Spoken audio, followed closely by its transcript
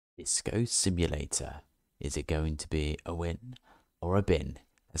Disco Simulator. Is it going to be a win or a bin?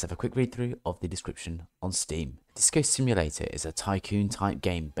 Let's have a quick read through of the description on Steam. Disco Simulator is a tycoon type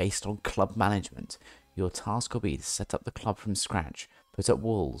game based on club management. Your task will be to set up the club from scratch, put up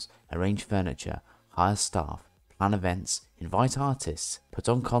walls, arrange furniture, hire staff, plan events, invite artists, put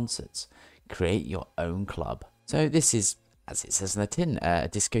on concerts, create your own club. So this is, as it says in the tin, a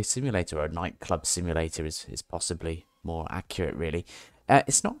disco simulator, or a nightclub simulator is possibly more accurate really.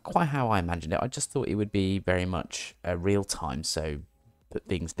 It's not quite how I imagined it. I just thought it would be very much real time, so put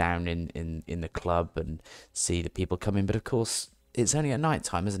things down in the club and see the people come in. But of course, it's only at night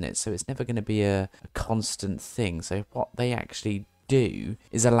time, isn't it? So it's never going to be a constant thing. So what they actually do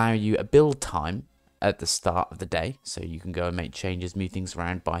is allow you a build time at the start of the day, so you can go and make changes, move things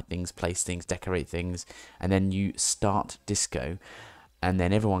around, buy things, place things, decorate things, and then you start disco, and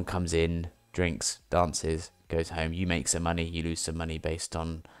then everyone comes in, drinks, dances, goes home. You make some money, you lose some money based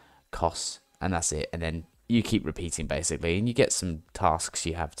on costs, and that's it. And then you keep repeating basically, and you get some tasks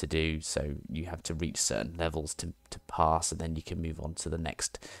you have to do, so you have to reach certain levels to pass, and then you can move on to the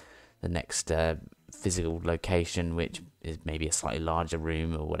next physical location, which is maybe a slightly larger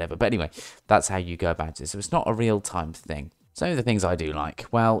room or whatever. But anyway, that's how you go about it. So it's not a real-time thing. So the things I do like,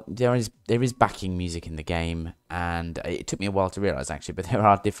 well, there is backing music in the game, and it took me a while to realise actually, but there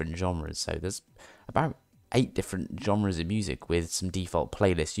are different genres. So there's about 8 different genres of music with some default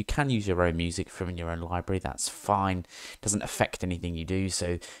playlists. You can use your own music from your own library, that's fine. It doesn't affect anything you do,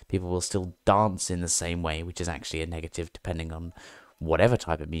 so people will still dance in the same way, which is actually a negative depending on whatever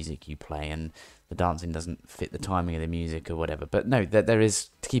type of music you play, and the dancing doesn't fit the timing of the music or whatever. But no, there is,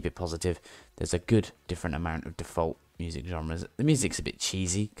 to keep it positive, there's a good different amount of default music genres. The music's a bit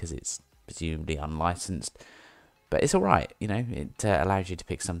cheesy because it's presumably unlicensed, but it's alright, you know, it allows you to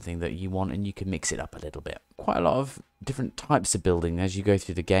pick something that you want and you can mix it up a little bit. Quite a lot of different types of building as you go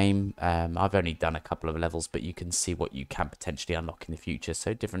through the game. I've only done a couple of levels, but you can see what you can potentially unlock in the future.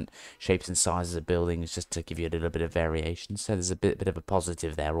 So different shapes and sizes of buildings, just to give you a little bit of variation. So there's a bit of a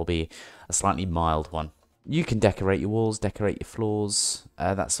positive there, albeit a slightly mild one. You can decorate your walls, decorate your floors,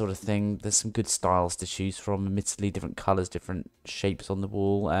 that sort of thing. There's some good styles to choose from, admittedly different colours, different shapes on the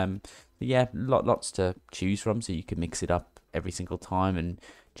wall. Yeah, lots to choose from, so you can mix it up every single time and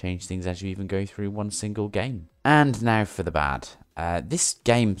change things as you even go through one single game. And now for the bad. This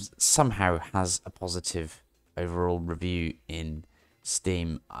game somehow has a positive overall review in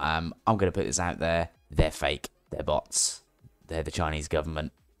Steam. I'm going to put this out there. They're fake. They're bots. They're the Chinese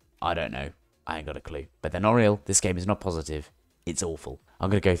government. I don't know. I ain't got a clue. But they're not real. This game is not positive. It's awful. I'm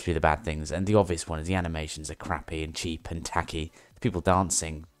going to go through the bad things. And the obvious one is the animations are crappy and cheap and tacky. The people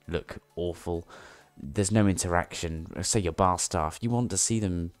dancing look awful. There's no interaction. Say your bar staff, you want to see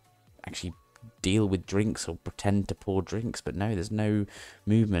them actually deal with drinks or pretend to pour drinks, but no, there's no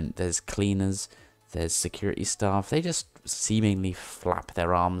movement. There's cleaners, there's security staff. They just seemingly flap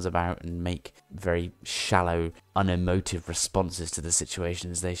their arms about and make very shallow, unemotive responses to the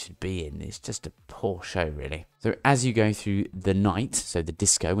situations they should be in. It's just a poor show, really. So as you go through the night, so the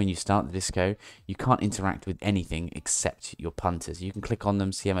disco, when you start the disco, you can't interact with anything except your punters. You can click on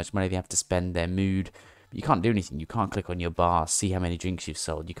them, see how much money they have to spend, their mood. You can't do anything. You can't click on your bar, see how many drinks you've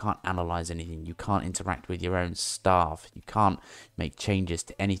sold. You can't analyze anything. You can't interact with your own staff. You can't make changes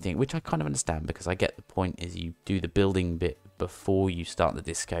to anything, which I kind of understand, because I get the point is you do the building bit before you start the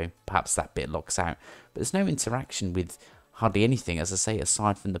disco. Perhaps that bit locks out. But there's no interaction with hardly anything, as I say,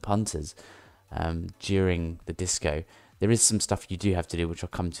 aside from the punters during the disco. There is some stuff you do have to do, which I'll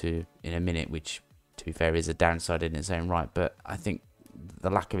come to in a minute, which, to be fair, is a downside in its own right. But I think the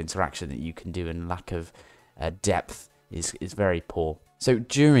lack of interaction that you can do and lack of depth is very poor. So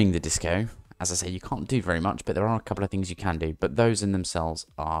during the disco, as I say, you can't do very much, but there are a couple of things you can do, but those in themselves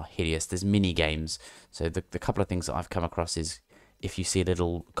are hideous. There's mini games. So the couple of things that I've come across is, if you see a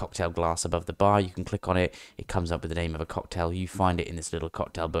little cocktail glass above the bar, you can click on it. It comes up with the name of a cocktail. You find it in this little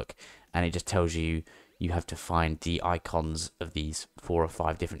cocktail book, and it just tells you have to find the icons of these 4 or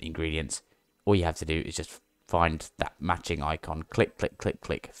 5 different ingredients. All you have to do is just find that matching icon, click, click, click,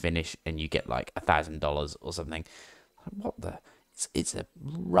 click, finish, and you get like $1,000 or something. What the? It's a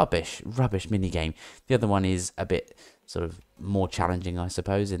rubbish mini game. The other one is a bit sort of more challenging, I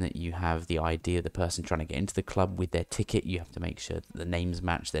suppose, in that you have the ID of the person trying to get into the club with their ticket. You have to make sure that the names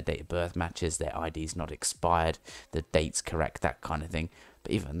match, their date of birth matches, their ID's not expired, the date's correct, that kind of thing.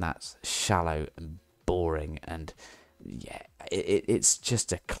 But even that's shallow and boring, and yeah, it's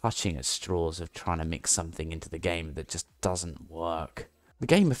just a clutching at straws of trying to mix something into the game that just doesn't work. The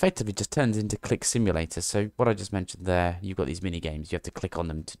game effectively just turns into Click Simulator. So what I just mentioned there, you've got these mini games, you have to click on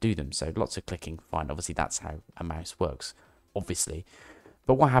them to do them. So lots of clicking, fine. Obviously that's how a mouse works, obviously.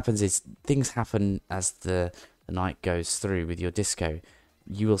 But what happens is things happen as the night goes through with your disco.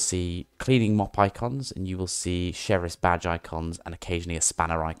 You will see cleaning mop icons, and you will see sheriff's badge icons, and occasionally a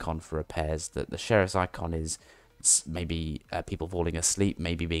spanner icon for repairs. The sheriff's icon is maybe people falling asleep,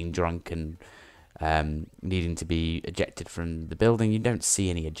 maybe being drunk and needing to be ejected from the building. You don't see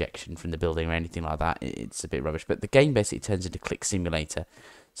any ejection from the building or anything like that. It's a bit rubbish. But the game basically turns into Click Simulator.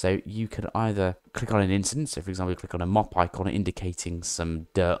 So you can either click on an incident. So for example, you click on a mop icon indicating some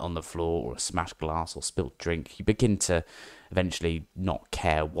dirt on the floor or a smashed glass or spilt drink. You begin to eventually not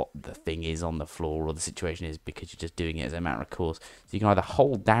care what the thing is on the floor or the situation is, because you're just doing it as a matter of course. So you can either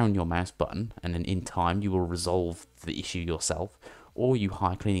hold down your mouse button, and then in time you will resolve the issue yourself, or you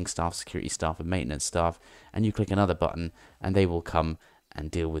hire cleaning staff, security staff and maintenance staff, and you click another button and they will come and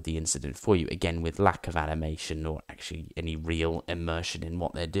deal with the incident for you, again with lack of animation or actually any real immersion in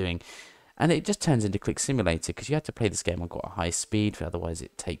what they're doing. And it just turns into Click Simulator, because you have to play this game on quite a high speed, for otherwise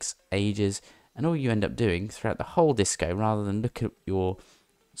it takes ages. And all you end up doing throughout the whole disco, rather than look at your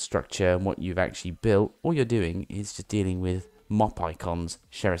structure and what you've actually built, all you're doing is just dealing with mop icons,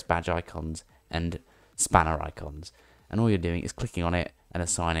 sheriff's badge icons and spanner icons. And all you're doing is clicking on it and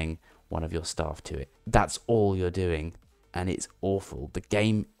assigning one of your staff to it. That's all you're doing, and it's awful. The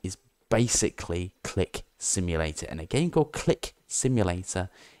game is basically Click Simulator, and a game called Click Simulator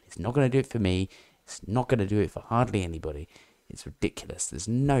is not going to do it for me. It's not going to do it for hardly anybody. It's ridiculous. There's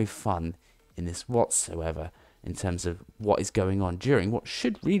no fun in this whatsoever in terms of what is going on during what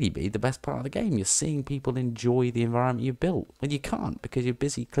should really be the best part of the game. You're seeing people enjoy the environment you've built. Well, you can't, because you're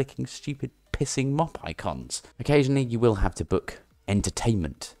busy clicking stupid pissing mop icons. Occasionally you will have to book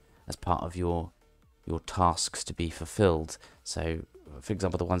entertainment as part of your tasks to be fulfilled. So for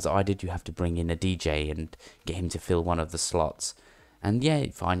example, the ones that I did, you have to bring in a DJ and get him to fill one of the slots. And yeah,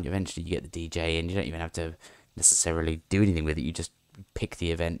 fine, eventually you get the DJ and you don't even have to necessarily do anything with it. You just pick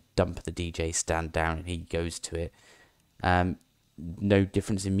the event, dump the DJ stand down, and he goes to it. No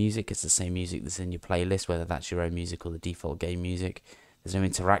difference in music. It's the same music that's in your playlist, whether that's your own music or the default game music. There's no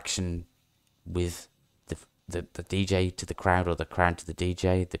interaction with the DJ to the crowd or the crowd to the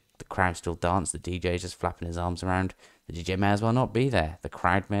DJ. The crowd still dance. The DJ is just flapping his arms around. The DJ may as well not be there. The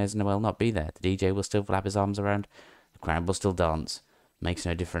crowd may as well not be there. The DJ will still flap his arms around. The crowd will still dance. Makes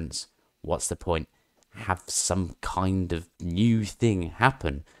no difference. What's the point? Have some kind of new thing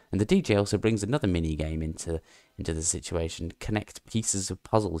happen. And the DJ also brings another mini game into the situation. Connect pieces of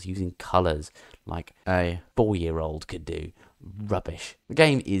puzzles using colours like a 4-year-old could do. Rubbish. The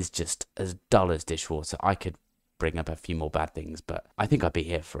game is just as dull as dishwater. I could bring up a few more bad things, but I think I'd be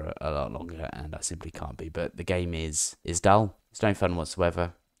here for a lot longer, and I simply can't be. But the game is dull. It's no fun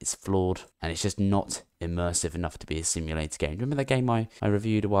whatsoever. It's flawed, and it's just not immersive enough to be a simulator game. Remember that game I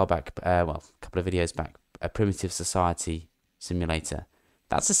reviewed a while back, a couple of videos back, a Primitive Society simulator?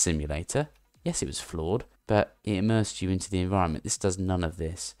 That's a simulator. Yes, it was flawed, but it immersed you into the environment. This does none of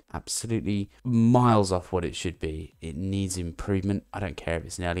this. Absolutely miles off what it should be. It needs improvement. I don't care if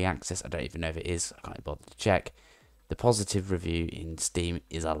it's in early access. I don't even know if it is. I can't bother to check. The positive review in Steam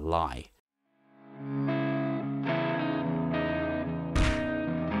is a lie.